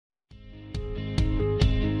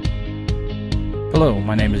Hello,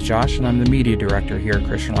 my name is Josh, and I'm the Media Director here at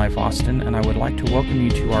Christian Life Austin, and I would like to welcome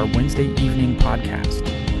you to our Wednesday evening podcast.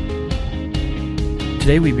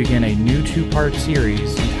 Today we begin a new two-part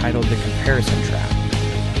series entitled The Comparison Trap.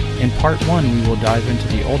 In part 1, we will dive into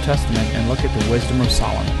the Old Testament and look at the wisdom of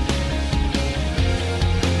Solomon.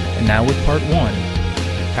 And now with part 1,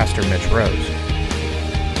 Pastor Mitch Rose.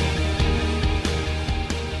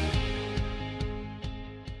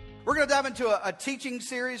 We're going to dive into a teaching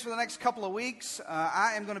series for the next couple of weeks.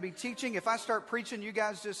 I am going to be teaching. If I start preaching, you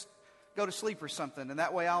guys just go to sleep or something, and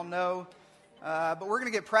that way I'll know. But we're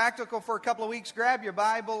going to get practical for a couple of weeks. Grab your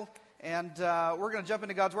Bible, and we're going to jump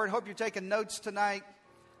into God's Word. Hope you're taking notes tonight,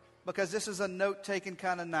 because this is a note-taking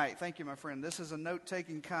kind of night. Thank you, my friend. This is a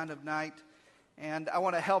note-taking kind of night, and I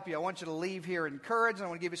want to help you. I want you to leave here encouraged, and I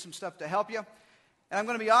want to give you some stuff to help you. And I'm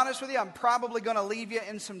going to be honest with you, I'm probably going to leave you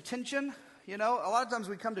in some tension. You know, a lot of times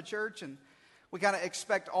we come to church and we kind of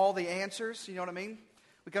expect all the answers. You know what I mean?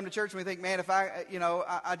 We come to church and we think, man, if I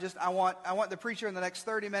want the preacher in the next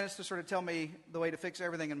 30 minutes to sort of tell me the way to fix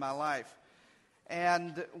everything in my life.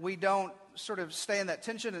 And we don't sort of stay in that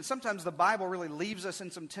tension. And sometimes the Bible really leaves us in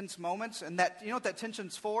some tense moments. And that, you know what that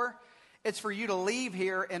tension's for? It's for you to leave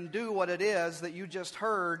here and do what it is that you just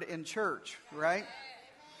heard in church, right?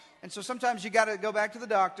 And so sometimes you got to go back to the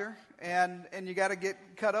doctor and you got to get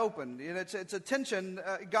cut open. You know, it's a tension.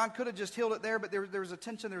 God could have just healed it there, but there was a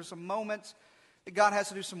tension. There were some moments that God has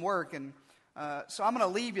to do some work. And so I'm going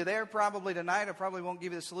to leave you there probably tonight. I probably won't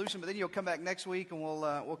give you the solution, but then you'll come back next week and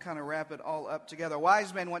we'll kind of wrap it all up together. A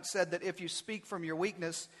wise man once said that if you speak from your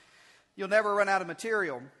weakness, you'll never run out of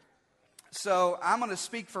material. So I'm going to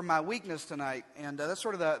speak from my weakness tonight. And that's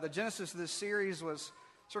sort of the genesis of this series, was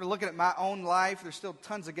sort of looking at my own life. There's still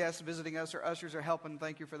tons of guests visiting us. Our ushers are helping.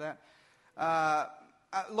 Thank you for that.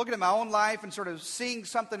 Looking at my own life and sort of seeing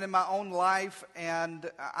something in my own life. And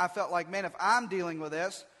I felt like, man, if I'm dealing with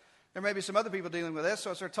this, there may be some other people dealing with this.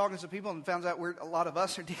 So I started talking to some people and found out a lot of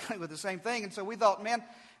us are dealing with the same thing. And so we thought, man,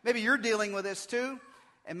 maybe you're dealing with this too.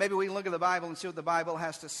 And maybe we can look at the Bible and see what the Bible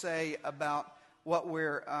has to say about what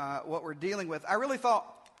we're dealing with. I really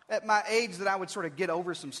thought at my age that I would sort of get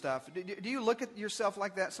over some stuff. Do you look at yourself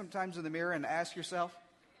like that sometimes in the mirror and ask yourself,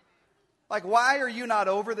 like, why are you not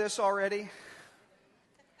over this already?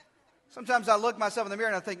 Sometimes I look myself in the mirror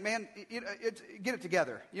and I think, man, get it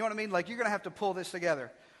together. You know what I mean? Like, you're going to have to pull this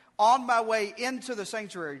together. On my way into the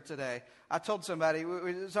sanctuary today, I told somebody, we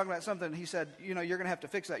were talking about something, and he said, you know, you're going to have to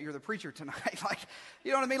fix that. You're the preacher tonight. Like,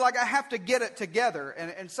 you know what I mean? Like, I have to get it together.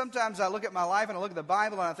 And sometimes I look at my life and I look at the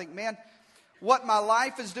Bible and I think, man, what my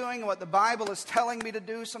life is doing and what the Bible is telling me to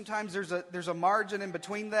do, sometimes there's a margin in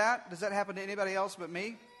between that. Does that happen to anybody else but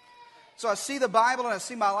me? So I see the Bible and I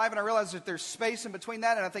see my life and I realize that there's space in between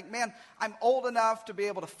that. And I think, man, I'm old enough to be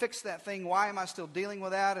able to fix that thing. Why am I still dealing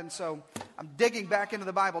with that? And so I'm digging back into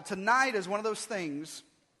the Bible. Tonight is one of those things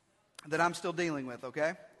that I'm still dealing with,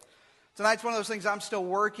 okay? Tonight's one of those things I'm still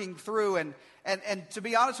working through. And to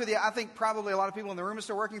be honest with you, I think probably a lot of people in the room are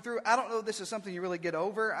still working through. I don't know if this is something you really get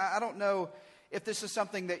over. I don't know if this is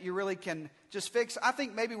something that you really can just fix. I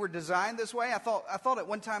think maybe we're designed this way. I thought at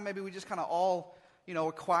one time maybe we just kind of all, you know,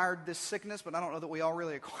 acquired this sickness, but I don't know that we all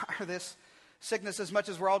really acquire this sickness as much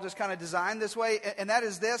as we're all just kind of designed this way. And that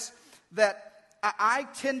is this, that I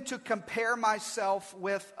tend to compare myself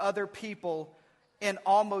with other people in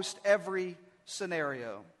almost every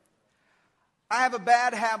scenario. I have a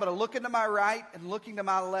bad habit of looking to my right and looking to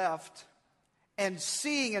my left and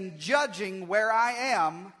seeing and judging where I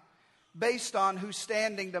am based on who's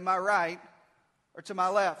standing to my right or to my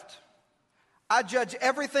left. I judge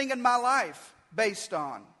everything in my life based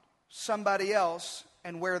on somebody else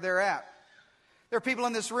and where they're at. There are people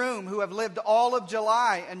in this room who have lived all of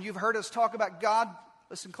July, and you've heard us talk about God,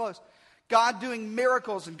 listen close, God doing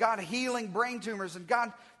miracles and God healing brain tumors and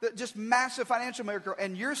God, just massive financial miracle.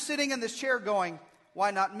 And you're sitting in this chair going,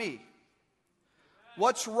 why not me?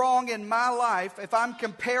 What's wrong in my life? If I'm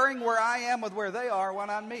comparing where I am with where they are, why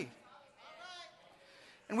not me?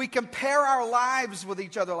 And we compare our lives with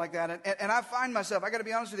each other like that. And I find myself, I got to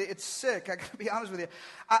be honest with you, it's sick. I got to be honest with you.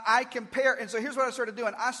 I compare. And so here's what I started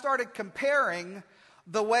doing. I started comparing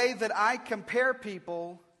the way that I compare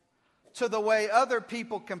people to the way other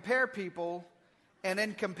people compare people. And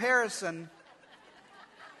in comparison,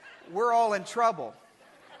 we're all in trouble.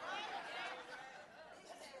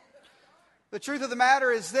 The truth of the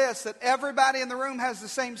matter is this, that everybody in the room has the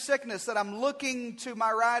same sickness, that I'm looking to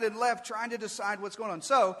my right and left trying to decide what's going on.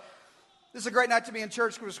 So, this is a great night to be in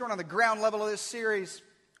church because we're going on the ground level of this series.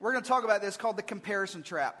 We're going to talk about this called the comparison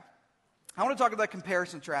trap. I want to talk about the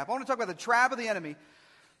comparison trap. I want to talk about the trap of the enemy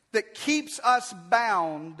that keeps us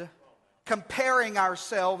bound comparing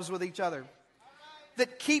ourselves with each other.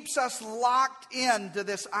 that keeps us locked into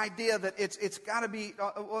this idea that it's got to be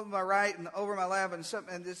over my right and over my left and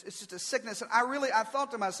something, and it's just a sickness. And I thought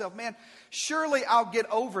to myself, man, surely I'll get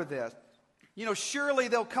over this. Surely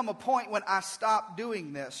there'll come a point when I stop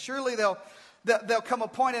doing this. Surely there'll come a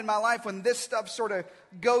point in my life when this stuff sort of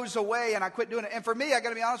goes away and I quit doing it. And for me, I got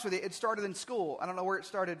to be honest with you, it started in school. I don't know where it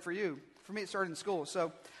started for you. For me, it started in school.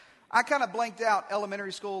 So I kind of blanked out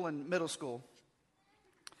elementary school and middle school.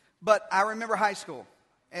 But I remember high school.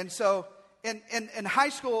 And so in high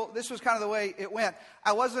school, this was kind of the way it went.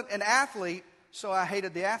 I wasn't an athlete, so I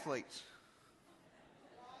hated the athletes.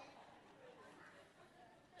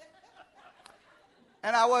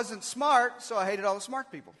 And I wasn't smart, so I hated all the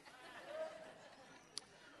smart people.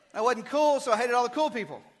 I wasn't cool, so I hated all the cool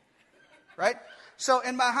people. Right? So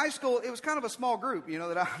in my high school, it was kind of a small group,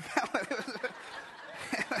 that I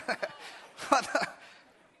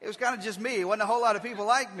it was kind of just me. It wasn't a whole lot of people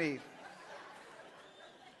like me.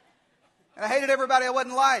 And I hated everybody I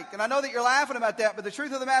wasn't like. And I know that you're laughing about that, but the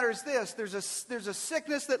truth of the matter is this. There's a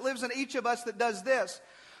sickness that lives in each of us that does this.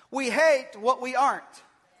 We hate what we aren't.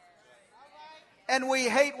 And we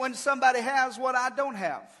hate when somebody has what I don't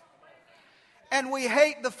have. And we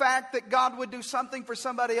hate the fact that God would do something for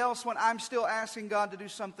somebody else when I'm still asking God to do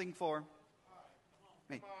something for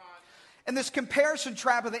me. And this comparison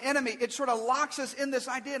trap of the enemy, it sort of locks us in this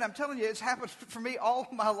idea. And I'm telling you, it's happened for me all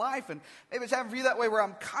my life. And maybe it's happened for you that way, where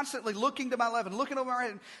I'm constantly looking to my left and looking over my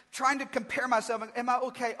right and trying to compare myself. Am I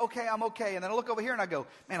okay? Okay, I'm okay. And then I look over here and I go,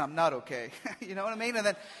 man, I'm not okay. You know what I mean? And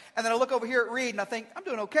then I look over here at Reed and I think, I'm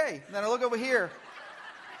doing okay. And then I look over here.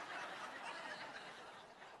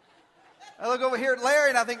 I look over here at Larry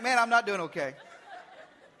and I think, man, I'm not doing okay.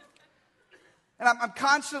 And I'm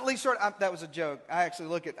constantly that was a joke. I actually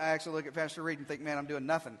look at Pastor Reed and think, man, I'm doing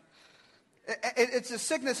nothing. It's a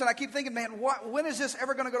sickness, and I keep thinking, man, when is this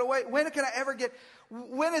ever going to go away? When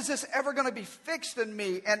is this ever going to be fixed in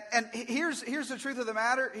me? And here's the truth of the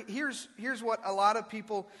matter. Here's what a lot of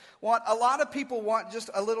people want. A lot of people want just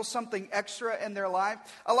a little something extra in their life.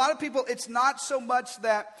 A lot of people, it's not so much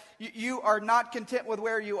that you are not content with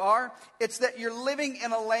where you are. It's that you're living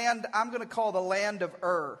in a land I'm going to call the land of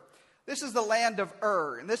Ur. This is the land of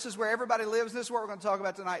Ur, and this is where everybody lives. This is what we're going to talk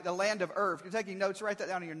about tonight, the land of Ur. If you're taking notes, write that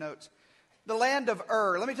down in your notes. The land of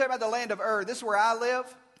Ur. Let me tell you about the land of Ur. This is where I live.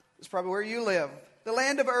 This is probably where you live. The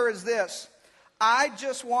land of Ur is this. I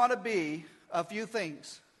just want to be a few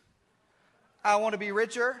things. I want to be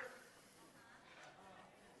richer.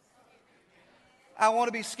 I want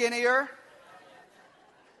to be skinnier.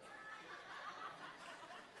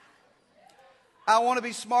 I want to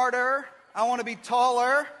be smarter. I want to be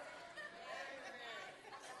taller.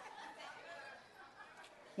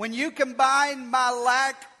 When you combine my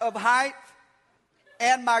lack of height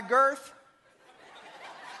and my girth,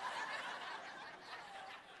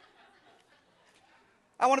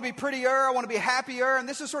 I want to be prettier, I want to be happier, and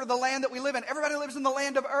this is sort of the land that we live in. Everybody lives in the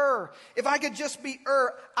land of Ur. If I could just be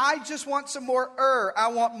Ur, I just want some more Ur. I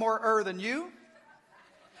want more Ur than you.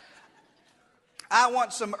 I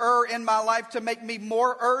want some Ur in my life to make me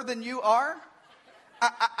more Ur than you are.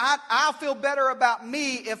 I'll feel better about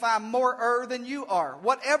me if I'm more Ur than you are.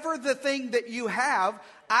 Whatever the thing that you have,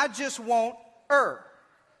 I just want Ur.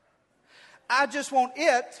 I just want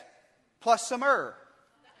it plus some Ur.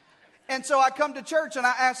 And so I come to church and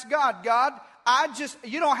I ask God,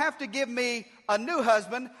 you don't have to give me a new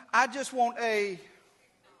husband. I just want a...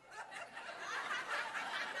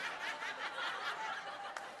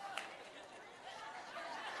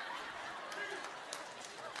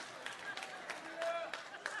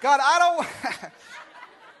 God, I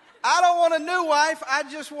don't want a new wife. I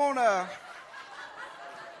just want a...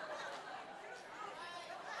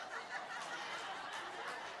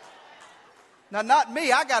 Now, not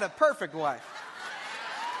me. I got a perfect wife.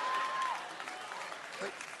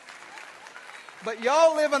 But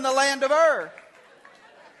y'all live in the land of Ur.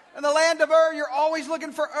 In the land of Ur, you're always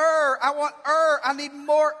looking for Ur. I want Ur. I need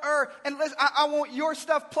more Ur. And listen, I want your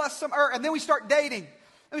stuff plus some Ur. And then we start dating.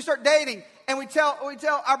 And we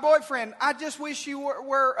tell our boyfriend, I just wish you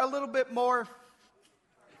were a little bit more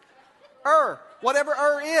Ur. Whatever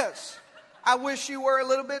Ur is. I wish you were a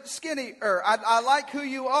little bit skinny Ur. I like who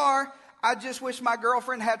you are. I just wish my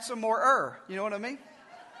girlfriend had some more Ur. You know what I mean?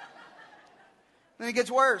 Then it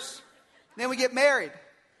gets worse. Then we get married.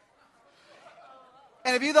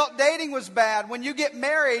 And if you thought dating was bad, when you get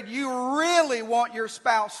married, you really want your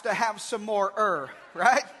spouse to have some more Ur,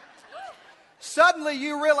 right? Suddenly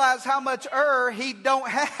you realize how much Ur he don't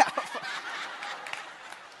have.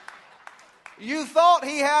 You thought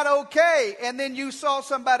he had okay, and then you saw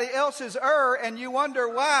somebody else's Ur, and you wonder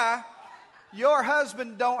why your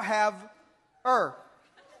husband don't have Ur.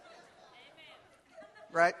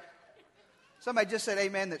 right? Somebody just said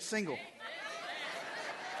amen that's single.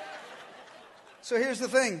 So here's the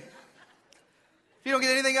thing. If you don't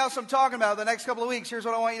get anything else I'm talking about the next couple of weeks, here's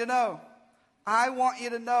what I want you to know. I want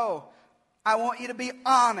you to know, I want you to be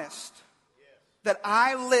honest that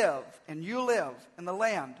I live and you live in the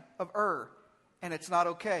land of Ur, and it's not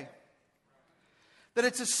okay. That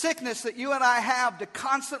it's a sickness that you and I have to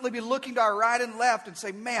constantly be looking to our right and left and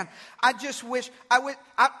say, man, I just wish I would.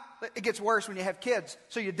 It gets worse when you have kids.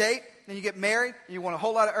 So you date, then you get married, and you want a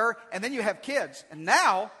whole lot of Ur, and then you have kids. And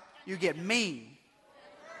now you get mean.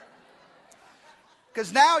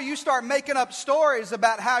 Because now you start making up stories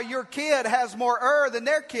about how your kid has more Ur than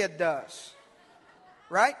their kid does.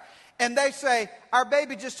 Right? And they say, our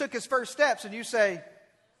baby just took his first steps. And you say,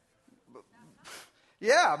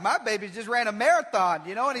 yeah, my baby just ran a marathon,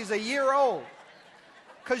 and he's a year old.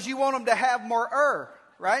 Because you want him to have more Ur,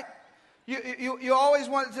 right? You always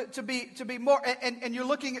want it to be more. And you're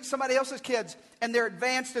looking at somebody else's kids, and they're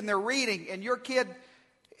advanced and they're reading. And your kid,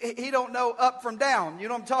 he don't know up from down. You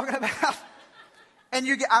know what I'm talking about? And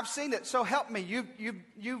I've seen it. So help me.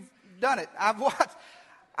 You've done it.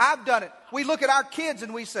 I've done it. We look at our kids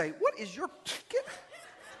and we say, what is your kid?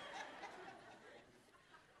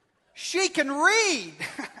 She can read.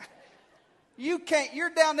 You can't. You're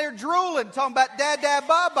down there drooling, talking about dad,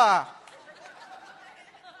 baba.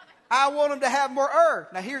 I want them to have more Ur.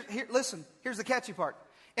 Now listen, here's the catchy part.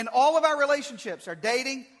 In all of our relationships, our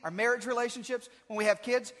dating, our marriage relationships, when we have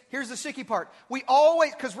kids, here's the sticky part. We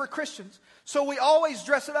always, because we're Christians, so we always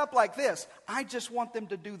dress it up like this. I just want them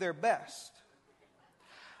to do their best.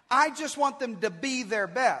 I just want them to be their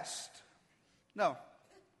best. No.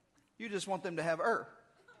 You just want them to have Ur.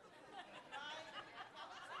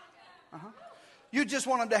 You just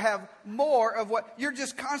want them to have more of what. You're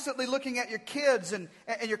just constantly looking at your kids and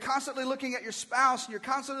you're constantly looking at your spouse and you're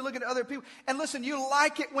constantly looking at other people. And listen, you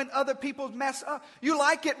like it when other people mess up. You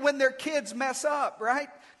like it when their kids mess up, right?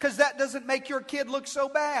 Because that doesn't make your kid look so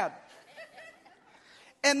bad.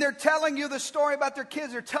 And they're telling you the story about their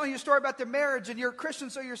kids. They're telling you a story about their marriage. And you're a Christian,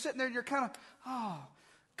 so you're sitting there and you're kind of, oh,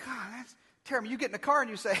 God, that's terrible. You get in the car and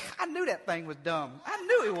you say, I knew that thing was dumb. I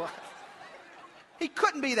knew he was. He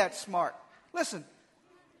couldn't be that smart. Listen,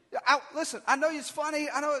 I know it's funny.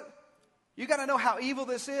 I know you got to know how evil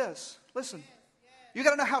this is. Listen, you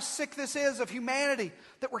got to know how sick this is of humanity,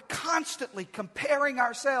 that we're constantly comparing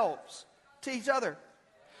ourselves to each other.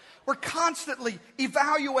 We're constantly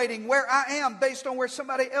evaluating where I am based on where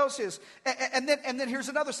somebody else is. And then here's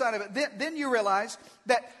another side of it. Then you realize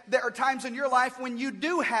that there are times in your life when you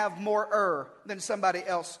do have more Ur than somebody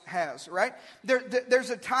else has, right? There's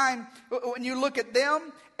a time when you look at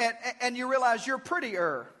them and you realize you're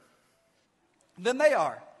prettier than they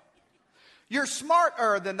are. You're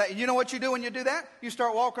smarter than they. You know what you do when you do that? You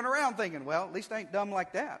start walking around thinking, well, at least I ain't dumb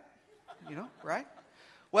like that. Right?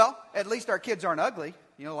 Well, at least our kids aren't ugly,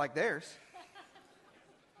 like theirs.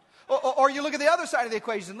 Or you look at the other side of the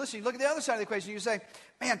equation. Listen, you look at the other side of the equation. You say,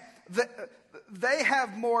 man, they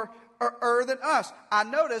have more Ur than us. I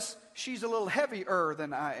notice she's a little heavier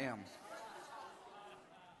than I am.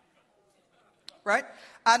 Right?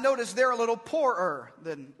 I notice they're a little poorer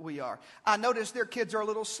than we are. I notice their kids are a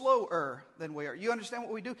little slower than we are. You understand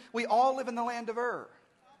what we do? We all live in the land of Ur.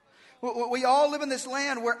 We all live in this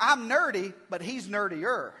land where I'm nerdy, but he's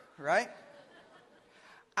nerdier, right?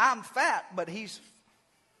 I'm fat, but he's...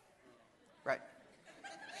 Right.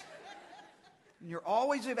 And you're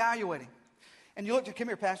always evaluating. And you look to, come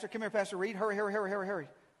here, Pastor Reed. Hurry.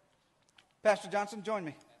 Pastor Johnson, join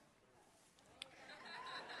me.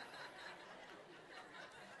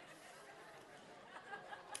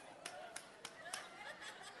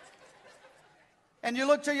 And you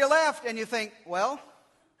look to your left and you think, well,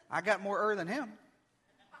 I got more Ur than him.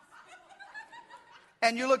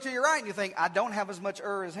 And you look to your right and you think, I don't have as much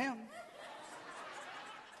Ur as him.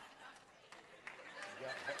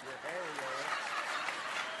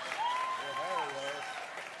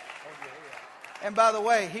 And by the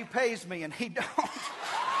way, he pays me and he don't.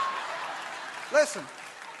 Listen.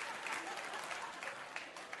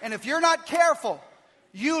 And if you're not careful,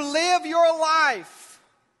 you live your life.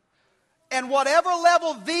 And whatever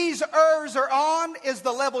level these Urs are on is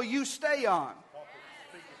the level you stay on.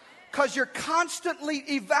 Because you're constantly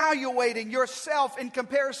evaluating yourself in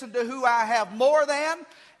comparison to who I have more than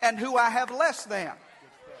and who I have less than.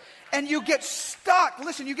 And you get stuck.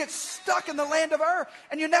 Listen, you get stuck in the land of Ur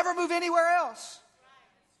and you never move anywhere else.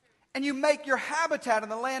 And you make your habitat in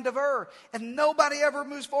the land of Ur and nobody ever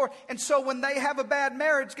moves forward. And so when they have a bad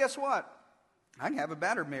marriage, guess what? I can have a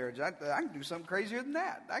better marriage. I can do something crazier than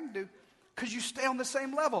that. Because you stay on the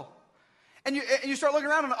same level. And you start looking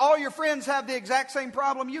around and all your friends have the exact same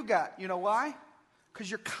problem you got. You know why? Because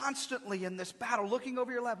you're constantly in this battle, looking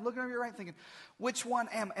over your left, looking over your right, thinking, which one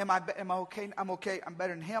am I okay? I'm okay. I'm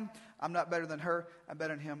better than him. I'm not better than her. I'm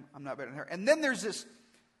better than him. I'm not better than her. And then there's this,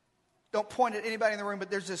 don't point at anybody in the room, but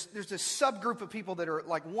there's this subgroup of people that are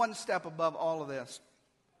like one step above all of this.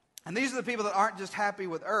 And these are the people that aren't just happy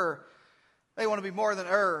with they want to be more than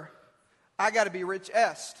I got to be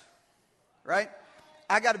rich-est, right?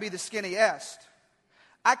 I got to be the skinny-est.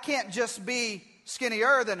 I can't just be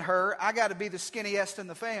skinnier than her. I got to be the skinniest in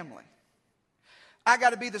the family. I got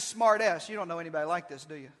to be the smart-est. You don't know anybody like this,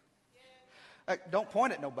 do you? Don't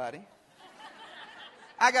point at nobody.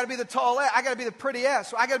 I got to be the tall-est. I got to be the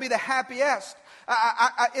pretty-est. I got to be the happy-est.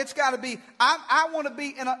 It's got to be, I want to be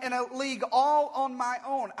in a league all on my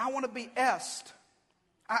own. I want to be est.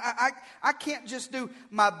 I can't just do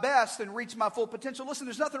my best and reach my full potential. Listen,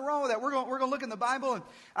 there's nothing wrong with that. We're going to look in the Bible, and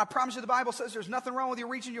I promise you the Bible says there's nothing wrong with you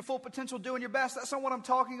reaching your full potential, doing your best. That's not what I'm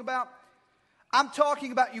talking about. I'm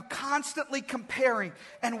talking about you constantly comparing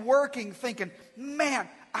and working, thinking, man,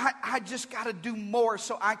 I just got to do more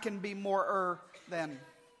so I can be more than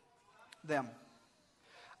them.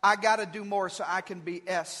 I got to do more so I can be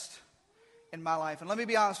est in my life. And let me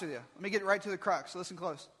be honest with you. Let me get right to the crux. Listen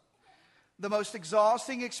close. The most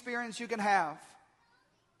exhausting experience you can have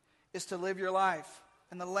is to live your life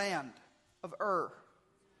in the land of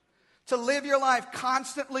To live your life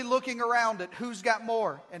constantly looking around at who's got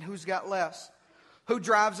more and who's got less. Who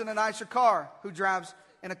drives in a nicer car? Who drives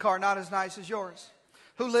in a car not as nice as yours?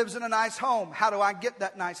 Who lives in a nice home? How do I get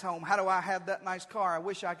that nice home? How do I have that nice car? I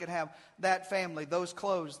wish I could have that family, those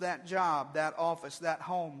clothes, that job, that office, that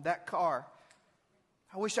home, that car.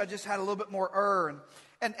 I wish I just had a little bit more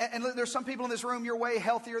And there's some people in this room, you're way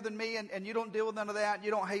healthier than me, and you don't deal with none of that.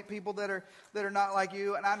 You don't hate people that are not like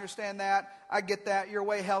you, and I understand that. I get that. You're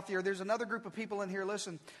way healthier. There's another group of people in here,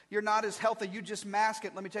 listen, you're not as healthy. You just mask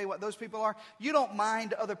it. Let me tell you what those people are. You don't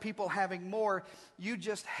mind other people having more. You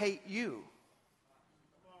just hate you.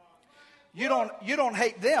 You don't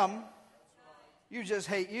hate them. You just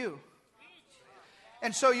hate you.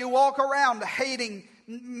 And so you walk around hating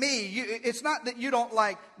me. It's not that you don't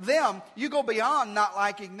like them. You go beyond not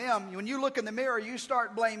liking them. When you look in the mirror, you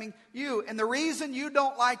start blaming you. And the reason you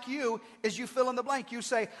don't like you is you fill in the blank. You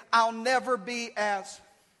say, I'll never be as,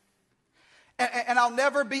 and I'll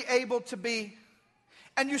never be able to be.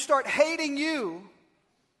 And you start hating you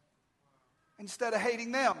instead of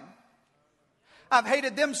hating them. I've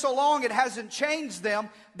hated them so long it hasn't changed them.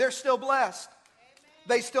 They're still blessed.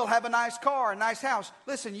 They still have a nice car, a nice house.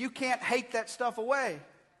 Listen, you can't hate that stuff away,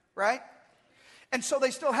 right? And so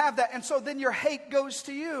they still have that. And so then your hate goes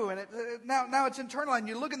to you. And now it's internal. And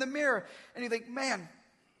you look in the mirror and you think, man,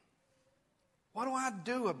 what do I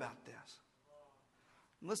do about this?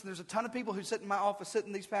 And listen, there's a ton of people who sit in my office, sit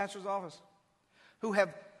in these pastors' office, who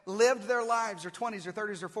have lived their lives, their 20s, their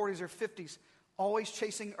 30s, their 40s, their 50s, always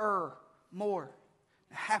chasing more,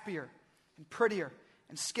 and happier, and prettier,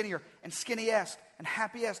 and skinnier, and skinniest, and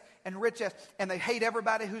happiest, and richest. And they hate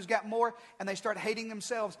everybody who's got more, and they start hating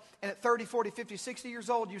themselves. And at 30, 40, 50, 60 years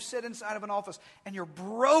old, you sit inside of an office, and you're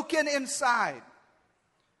broken inside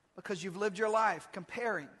because you've lived your life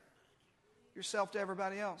comparing yourself to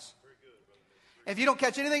everybody else. And if you don't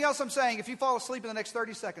catch anything else I'm saying, if you fall asleep in the next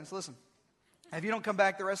 30 seconds, listen. If you don't come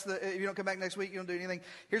back if you don't come back next week, you don't do anything.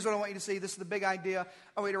 Here's what I want you to see. This is the big idea.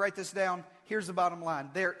 I want you to write this down. Here's the bottom line.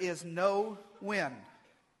 There is no win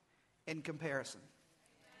in comparison.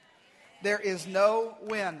 There is no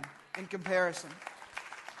win in comparison.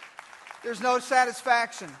 There's no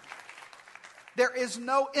satisfaction. There is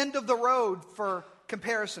no end of the road for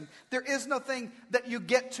comparison. There is no thing that you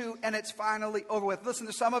get to and it's finally over with. Listen,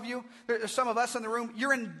 to some of you, there's some of us in the room,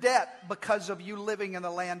 you're in debt because of you living in the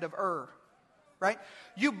land of right?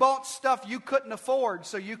 You bought stuff you couldn't afford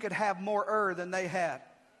so you could have more than they had.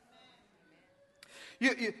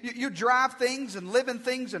 You drive things and live in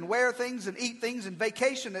things and wear things and eat things and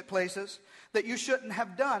vacation at places that you shouldn't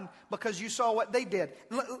have done because you saw what they did.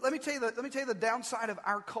 Let me tell you the downside of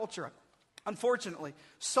our culture. Unfortunately,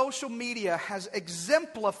 social media has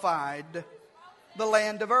exemplified the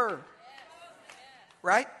land of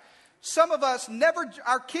right? Some of us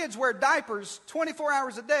our kids wear diapers 24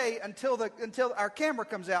 hours a day until our camera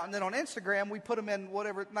comes out. And then on Instagram, we put them in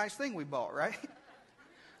whatever nice thing we bought, right?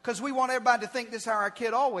 Because we want everybody to think this is how our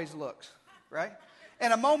kid always looks, right?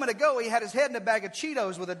 And a moment ago, he had his head in a bag of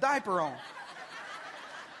Cheetos with a diaper on.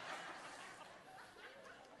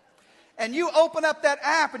 And you open up that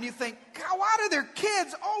app and you think, God, why do their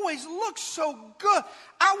kids always look so good?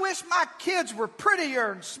 I wish my kids were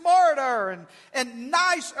prettier and smarter and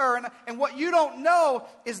nicer. And what you don't know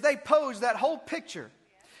is they posed that whole picture.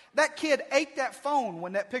 That kid ate that phone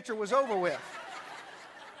when that picture was over with.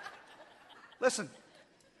 Listen,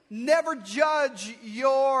 never judge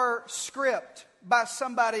your script by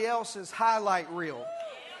somebody else's highlight reel.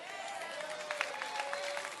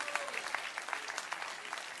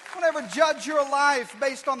 Don't ever judge your life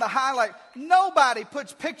based on the highlight. Nobody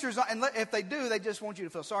puts pictures on, and if they do, they just want you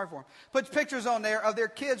to feel sorry for them. Puts pictures on there of their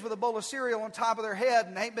kids with a bowl of cereal on top of their head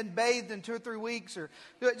and they ain't been bathed in 2 or 3 weeks or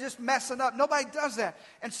just messing up. Nobody does that.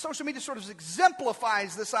 And social media sort of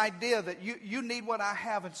exemplifies this idea that you need what I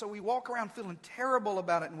have. And so we walk around feeling terrible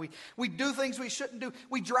about it, and we do things we shouldn't do.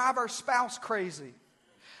 We drive our spouse crazy.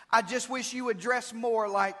 I just wish you would dress more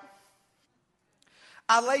like,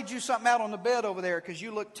 I laid you something out on the bed over there because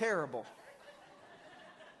you look terrible.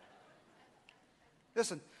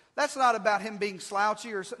 Listen, that's not about him being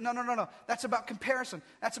slouchy or no. That's about comparison.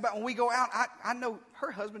 That's about when we go out. I know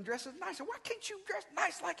her husband dresses nicer. Why can't you dress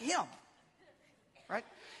nice like him? Right?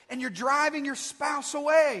 And you're driving your spouse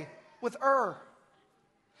away with her.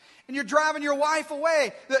 And you're driving your wife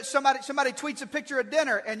away. That somebody tweets a picture of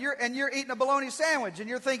dinner and you're eating a bologna sandwich and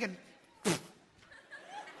you're thinking,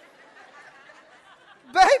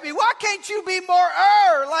 baby, why can't you be more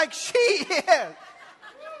like she is?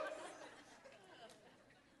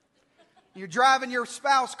 You're driving your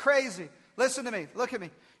spouse crazy. Listen to me. Look at me.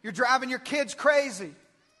 You're driving your kids crazy.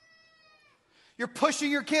 You're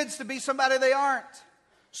pushing your kids to be somebody they aren't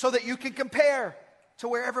so that you can compare to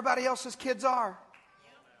where everybody else's kids are.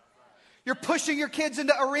 You're pushing your kids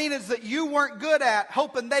into arenas that you weren't good at,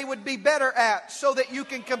 hoping they would be better at so that you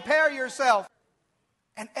can compare yourself.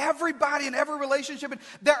 And everybody in every relationship,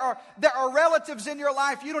 there are relatives in your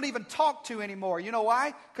life you don't even talk to anymore. You know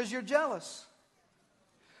why? Because you're jealous.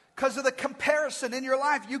 Because of the comparison in your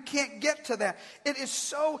life. You can't get to that. It is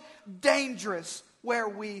so dangerous where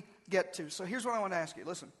we get to. So here's what I want to ask you.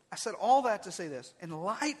 Listen, I said all that to say this. In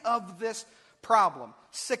light of this problem,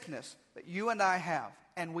 sickness that you and I have,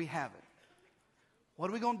 and we have it, what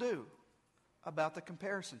are we going to do about the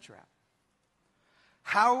comparison trap?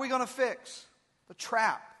 How are we going to fix the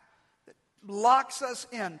trap that locks us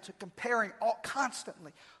into comparing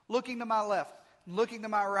constantly, looking to my left, looking to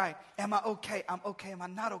my right? Am I okay? I'm okay. Am I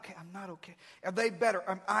not okay? I'm not okay. Are they better?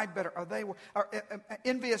 Am I better? Are they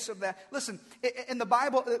envious of that? Listen, in the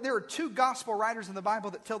Bible, there are 2 gospel writers in the Bible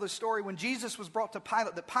that tell this story. When Jesus was brought to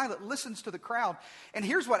Pilate, that Pilate listens to the crowd. And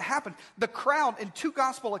here's what happened. The crowd, in 2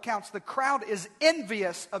 gospel accounts, the crowd is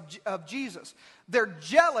envious of Jesus. They're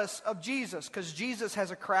jealous of Jesus because Jesus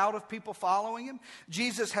has a crowd of people following him.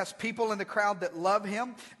 Jesus has people in the crowd that love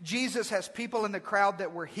him. Jesus has people in the crowd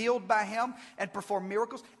that were healed by him and perform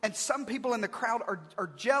miracles. And some people in the crowd are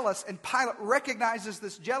jealous, and Pilate recognizes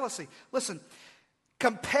this jealousy. Listen,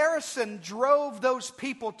 comparison drove those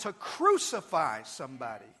people to crucify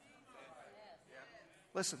somebody.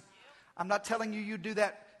 Listen, I'm not telling you do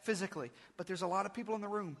that physically, but there's a lot of people in the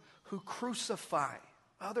room who crucify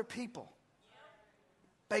other people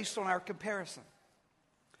based on our comparison,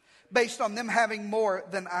 based on them having more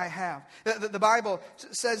than I have. The Bible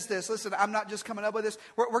says this. Listen, I'm not just coming up with this.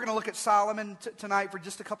 We're going to look at Solomon tonight for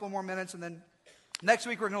just a couple more minutes, and then next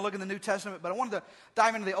week we're going to look in the New Testament. But I wanted to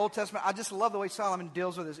dive into the Old Testament. I just love the way Solomon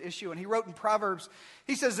deals with this issue. And he wrote in Proverbs,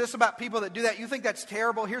 he says this about people that do that. You think that's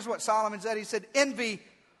terrible? Here's what Solomon said. He said, envy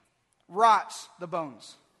rots the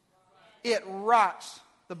bones. It rots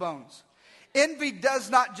the bones. Envy does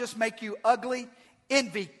not just make you ugly.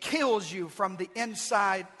 Envy kills you from the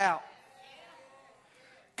inside out.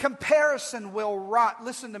 Comparison will rot.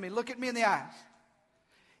 Listen to me. Look at me in the eyes.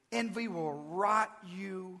 Envy will rot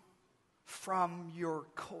you from your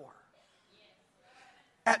core.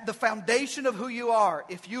 At the foundation of who you are,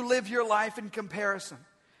 if you live your life in comparison,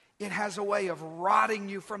 it has a way of rotting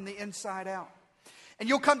you from the inside out. And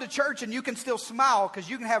you'll come to church and you can still smile because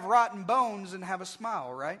you can have rotten bones and have a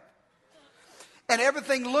smile, right? And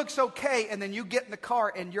everything looks okay, and then you get in the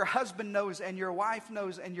car and your husband knows and your wife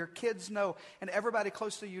knows and your kids know and everybody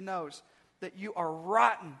close to you knows that you are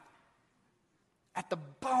rotten at the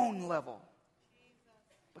bone level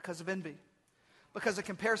because of envy, because of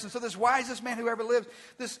comparison. So this wisest man who ever lived,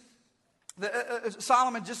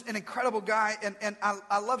 Solomon, just an incredible guy, and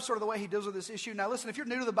I love sort of the way he deals with this issue. Now listen, if you're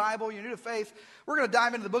new to the Bible, you're new to faith, we're going to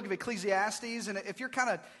dive into the book of Ecclesiastes, and if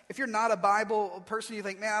you're not a Bible person, you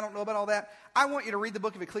think, man, I don't know about all that, I want you to read the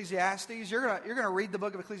book of Ecclesiastes. You're going to read the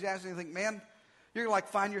book of Ecclesiastes and you think, man, you're going to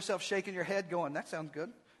find yourself shaking your head going, that sounds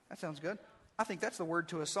good, that sounds good. I think that's the word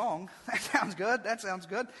to a song. That sounds good. That sounds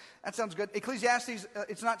good. That sounds good. Ecclesiastes,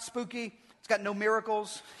 it's not spooky. It's got no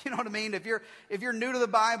miracles. You know what I mean? If you're new to the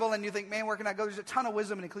Bible and you think, man, where can I go? There's a ton of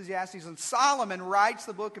wisdom in Ecclesiastes. And Solomon writes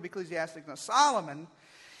the book of Ecclesiastes. Now, Solomon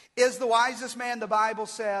is the wisest man, the Bible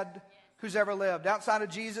said, who's ever lived. Outside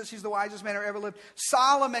of Jesus, he's the wisest man who ever lived.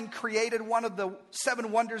 Solomon created one of the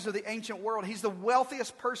 7 wonders of the ancient world. He's the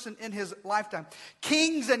wealthiest person in his lifetime.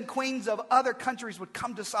 Kings and queens of other countries would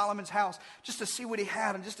come to Solomon's house just to see what he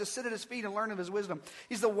had and just to sit at his feet and learn of his wisdom.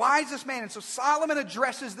 He's the wisest man. And so Solomon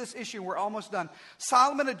addresses this issue. We're almost done.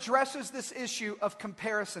 Solomon addresses this issue of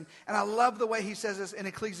comparison. And I love the way he says this in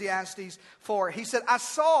Ecclesiastes 4. He said, I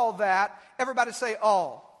saw that. Everybody say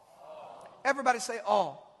all. Everybody say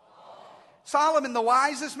all. Solomon, the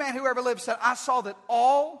wisest man who ever lived, said, I saw that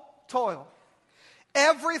all toil,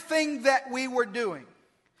 everything that we were doing,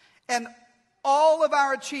 and all of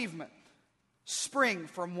our achievement spring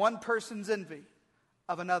from one person's envy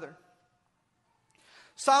of another.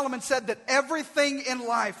 Solomon said that everything in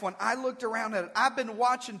life, when I looked around at it, I've been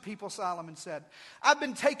watching people, Solomon said. I've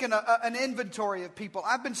been taking an inventory of people.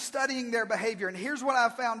 I've been studying their behavior. And here's what I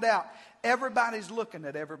found out. Everybody's looking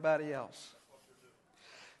at everybody else.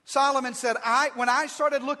 Solomon said, when I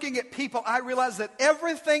started looking at people, I realized that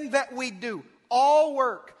everything that we do, all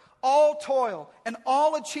work, all toil, and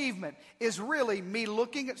all achievement is really me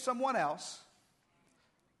looking at someone else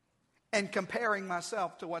and comparing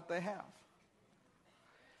myself to what they have.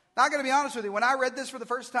 Now, I'm going to be honest with you. When I read this for the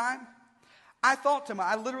first time,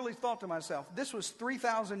 I literally thought to myself, this was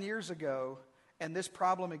 3,000 years ago, and this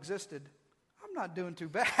problem existed. I'm not doing too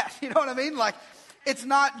bad. You know what I mean? Like, it's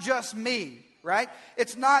not just me. Right?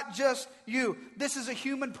 It's not just you. This is a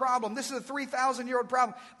human problem. This is a 3,000-year-old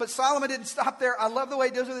problem. But Solomon didn't stop there. I love the way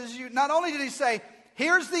he does with this issue. Not only did he say,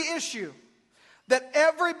 here's the issue, that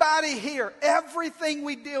everybody here, everything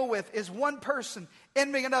we deal with is one person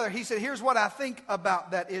envying another. He said, here's what I think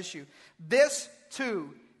about that issue. This,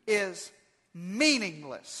 too, is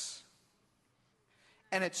meaningless.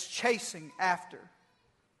 And it's chasing after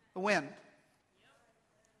the wind.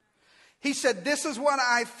 He said, this is what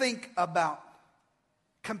I think about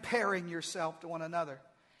comparing yourself to one another.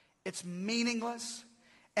 It's meaningless,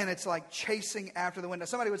 and it's like chasing after the wind. Now,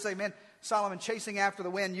 somebody would say, man, Solomon, chasing after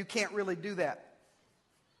the wind, you can't really do that.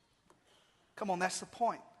 Come on, that's the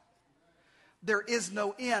point. There is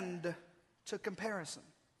no end to comparison.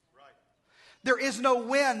 Right. There is no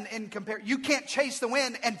win in comparison. You can't chase the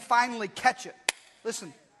wind and finally catch it.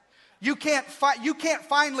 Listen, you can't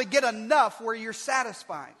finally get enough where you're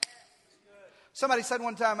satisfied. Somebody said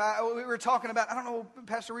one time, we were talking about, I don't know,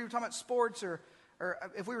 Pastor, we were talking about sports, or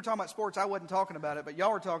if we were talking about sports, I wasn't talking about it, but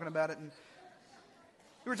y'all were talking about it. And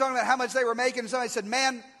we were talking about how much they were making, and somebody said,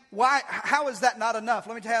 man, how is that not enough?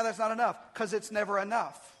 Let me tell you how that's not enough. Because it's never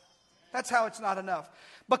enough. That's how it's not enough.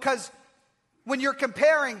 Because when you're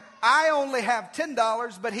comparing, I only have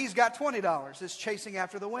 $10, but he's got $20. It's chasing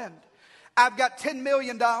after the wind. I've got $10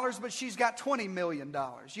 million, but she's got $20 million.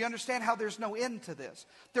 You understand how there's no end to this?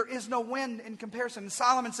 There is no wind in comparison. And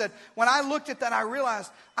Solomon said, when I looked at that, I realized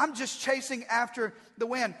I'm just chasing after the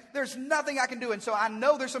wind. There's nothing I can do. And so I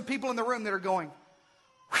know there's some people in the room that are going,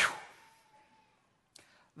 whew.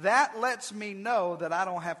 That lets me know that I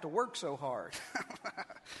don't have to work so hard.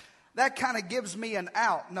 That kind of gives me an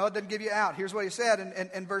out. No, it doesn't give you out. Here's what he said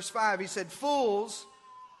in verse 5. He said, fools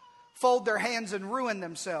fold their hands and ruin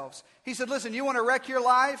themselves. He said, listen, you want to wreck your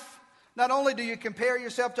life? Not only do you compare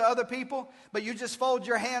yourself to other people, but you just fold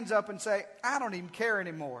your hands up and say, I don't even care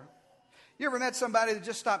anymore. You ever met somebody that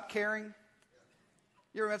just stopped caring?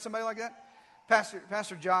 You ever met somebody like that?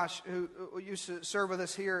 Pastor Josh, who used to serve with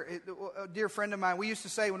us here, a dear friend of mine, we used to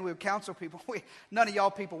say when we would counsel people, none of y'all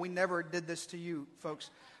people, we never did this to you folks,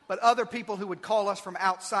 but other people who would call us from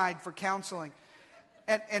outside for counseling.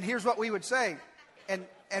 And here's what we would say.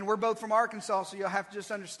 And we're both from Arkansas, so you'll have to just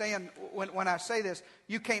understand when I say this,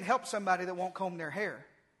 you can't help somebody that won't comb their hair.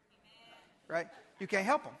 Right? You can't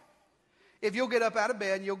help them. If you'll get up out of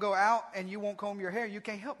bed and you'll go out and you won't comb your hair, you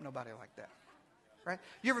can't help nobody like that. Right?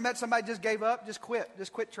 You ever met somebody just gave up? Just quit.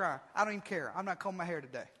 Just quit trying. I don't even care. I'm not combing my hair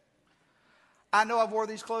today. I know I've wore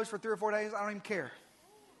these clothes for 3 or 4 days. I don't even care.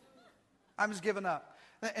 I'm just giving up.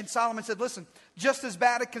 And Solomon said, listen, just as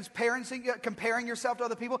bad at comparing yourself to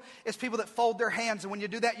other people is people that fold their hands. And when you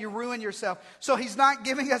do that, you ruin yourself. So he's not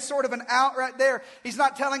giving us sort of an out right there. He's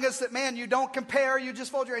not telling us that, man, you don't compare, you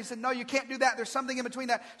just fold your hands. He said, no, you can't do that. There's something in between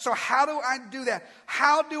that. So how do I do that?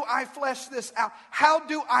 How do I flesh this out? How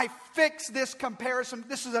do I fix this comparison?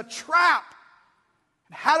 This is a trap.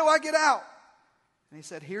 And how do I get out? And he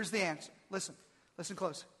said, here's the answer. Listen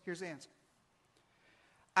close. Here's the answer.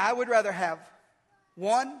 I would rather have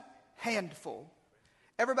one handful.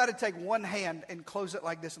 Everybody take one hand and close it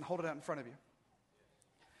like this and hold it out in front of you.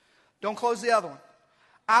 Don't close the other one.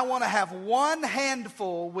 I want to have one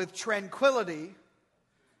handful with tranquility,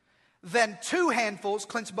 then two handfuls,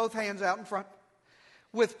 clench both hands out in front,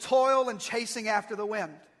 with toil and chasing after the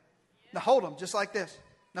wind. Now hold them just like this.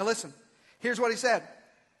 Now listen, here's what he said.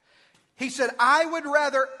 He said, I would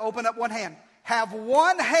rather, open up one hand, have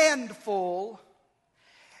one handful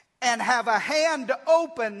and have a hand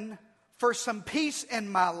open for some peace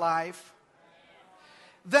in my life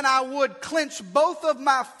than I would clench both of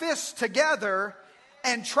my fists together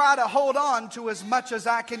and try to hold on to as much as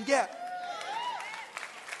I can get.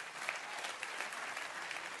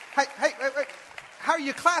 Hey, how are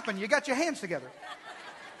you clapping? You got your hands together.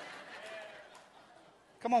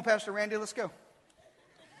 Come on, Pastor Randy, let's go.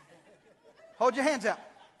 Hold your hands out.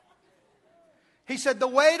 He said, the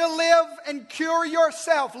way to live and cure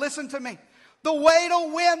yourself, listen to me, the way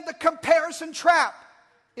to win the comparison trap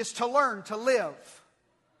is to learn to live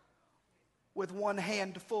with one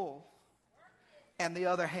hand full and the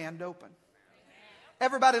other hand open.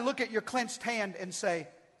 Everybody look at your clenched hand and say,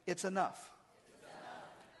 it's enough.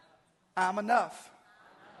 I'm enough.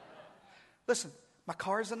 Listen, my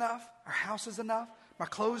car is enough. Our house is enough. My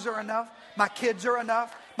clothes are enough. My kids are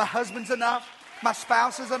enough. My husband's enough. My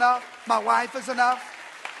spouse is enough. My wife is enough.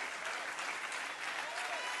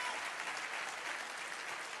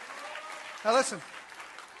 Now listen,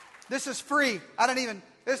 this is free.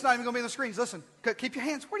 It's not even going to be on the screens. Listen, keep your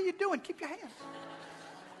hands. What are you doing? Keep your hands.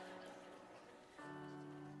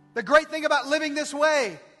 The great thing about living this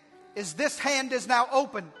way is this hand is now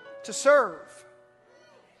open to serve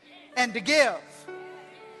and to give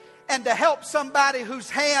and to help somebody whose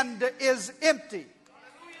hand is empty.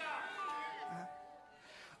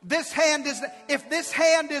 If this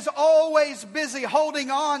hand is always busy holding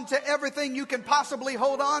on to everything you can possibly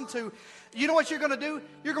hold on to, you know what you're going to do?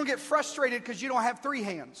 You're going to get frustrated because you don't have three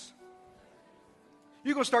hands.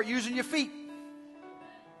 You're going to start using your feet.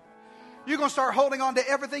 You're going to start holding on to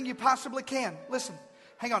everything you possibly can. Listen,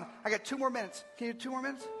 hang on. I got 2 more minutes. Can you do 2 more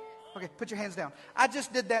minutes? Okay, put your hands down. I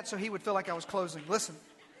just did that so he would feel like I was closing. Listen.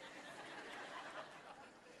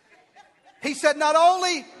 He said, not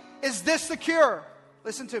only is this the cure,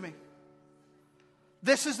 listen to me.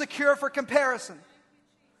 This is the cure for comparison.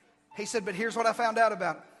 He said, but here's what I found out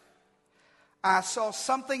about it. I saw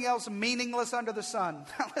something else meaningless under the sun.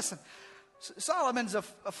 Now listen, Solomon's a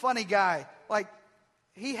funny guy. Like,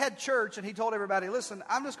 he had church and he told everybody, listen,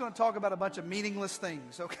 I'm just going to talk about a bunch of meaningless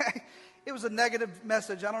things, okay? It was a negative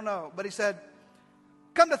message, I don't know. But he said,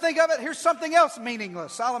 come to think of it, here's something else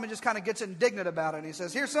meaningless. Solomon just kind of gets indignant about it. And he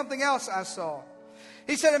says, here's something else I saw.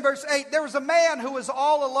 He said in verse 8, there was a man who was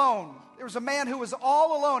all alone. There was a man who was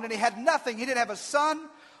all alone and he had nothing. He didn't have a son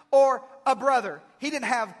or a brother. He didn't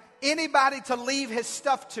have anybody to leave his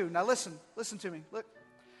stuff to. Now listen to me. Look,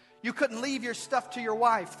 you couldn't leave your stuff to your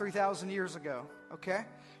wife 3,000 years ago, okay?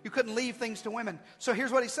 You couldn't leave things to women. So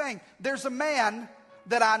here's what he's saying. There's a man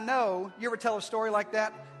that I know. You ever tell a story like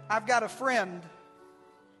that? I've got a friend.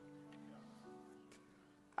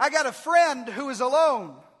 I got a friend who is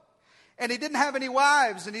alone. And he didn't have any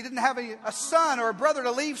wives. And he didn't have a son or a brother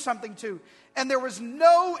to leave something to. And there was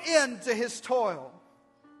no end to his toil.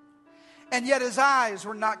 And yet his eyes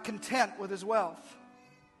were not content with his wealth.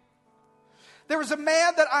 There was a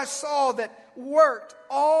man that I saw that worked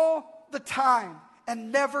all the time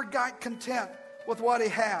and never got content with what he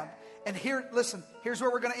had. And here, listen, here's where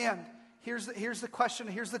we're going to end. Here's the question,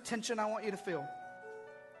 here's the tension I want you to feel.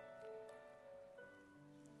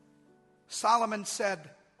 Solomon said,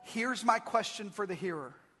 here's my question for the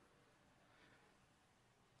hearer.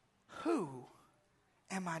 Who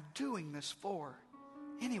am I doing this for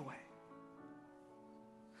anyway?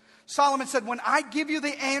 Solomon said, when I give you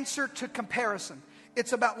the answer to comparison,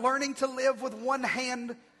 it's about learning to live with one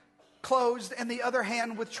hand closed and the other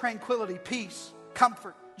hand with tranquility, peace,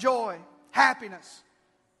 comfort, joy, happiness.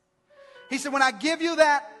 He said, when I give you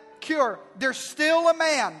that cure, there's still a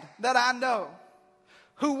man that I know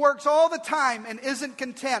who works all the time and isn't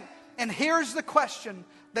content. And here's the question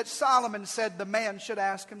that Solomon said the man should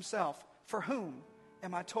ask himself. For whom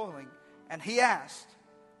am I toiling? And he asked.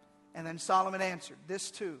 And then Solomon answered,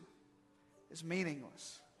 this too is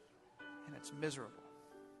meaningless and it's miserable.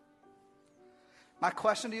 My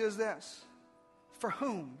question to you is this. For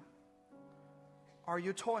whom are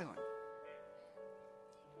you toiling?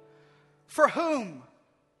 For whom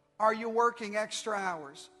are you working extra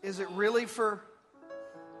hours? Is it really for,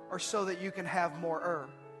 or so that you can have more?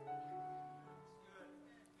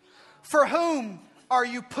 For whom are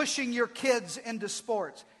you pushing your kids into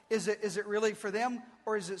sports? Is it really for them,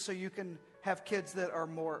 or is it so you can have kids that are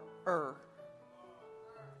more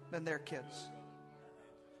than their kids.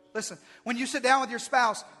 Listen, when you sit down with your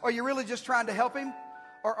spouse, are you really just trying to help him?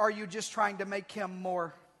 Or are you just trying to make him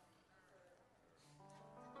more?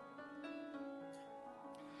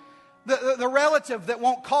 The relative that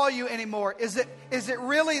won't call you anymore, is it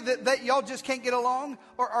really that y'all just can't get along?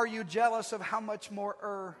 Or are you jealous of how much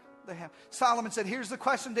more they have? Solomon said, here's the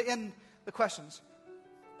question to end the questions.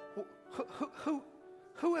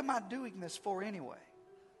 Who am I doing this for anyway?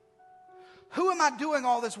 Who am I doing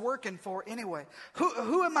all this working for anyway?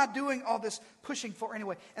 Who am I doing all this pushing for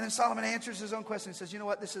anyway? And then Solomon answers his own question and says, you know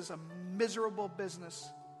what? This is a miserable business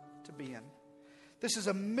to be in. This is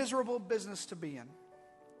a miserable business to be in.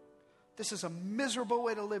 This is a miserable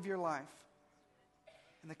way to live your life.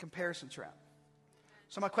 In the comparison trap.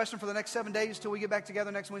 So my question for the next 7 days till we get back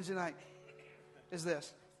together next Wednesday night is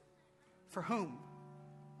this. For whom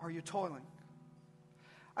are you toiling?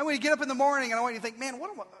 I want you to get up in the morning and I want you to think, man,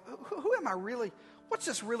 who am I really? What's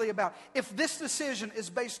this really about? If this decision is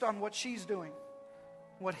based on what she's doing,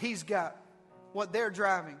 what he's got, what they're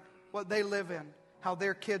driving, what they live in, how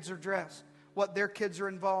their kids are dressed, what their kids are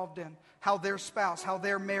involved in, how their spouse, how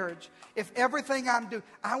their marriage. If everything I'm doing,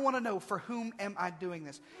 I want to know, for whom am I doing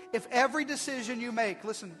this? If every decision you make,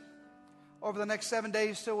 listen, over the next 7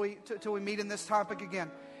 days till we meet in this topic again,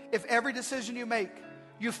 if every decision you make,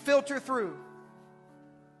 you filter through,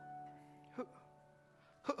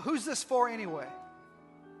 who's this for anyway?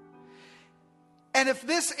 And if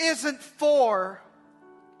this isn't for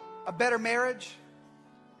a better marriage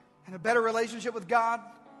and a better relationship with God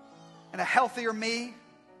and a healthier me,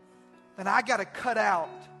 then I got to cut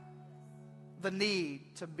out the need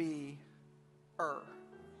to be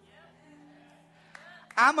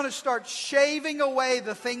I'm going to start shaving away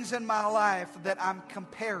the things in my life that I'm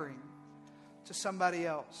comparing to somebody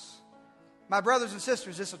else. My brothers and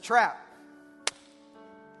sisters, it's a trap.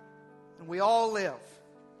 And we all live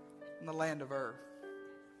in the land of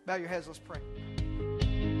Bow your heads, let's pray.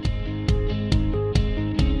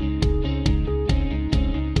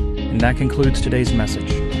 And that concludes today's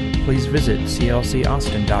message. Please visit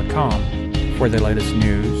clcaustin.com for the latest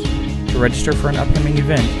news, to register for an upcoming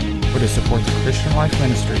event, or to support the Christian Life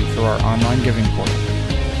Ministry through our online giving portal.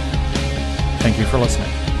 Thank you for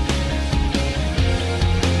listening.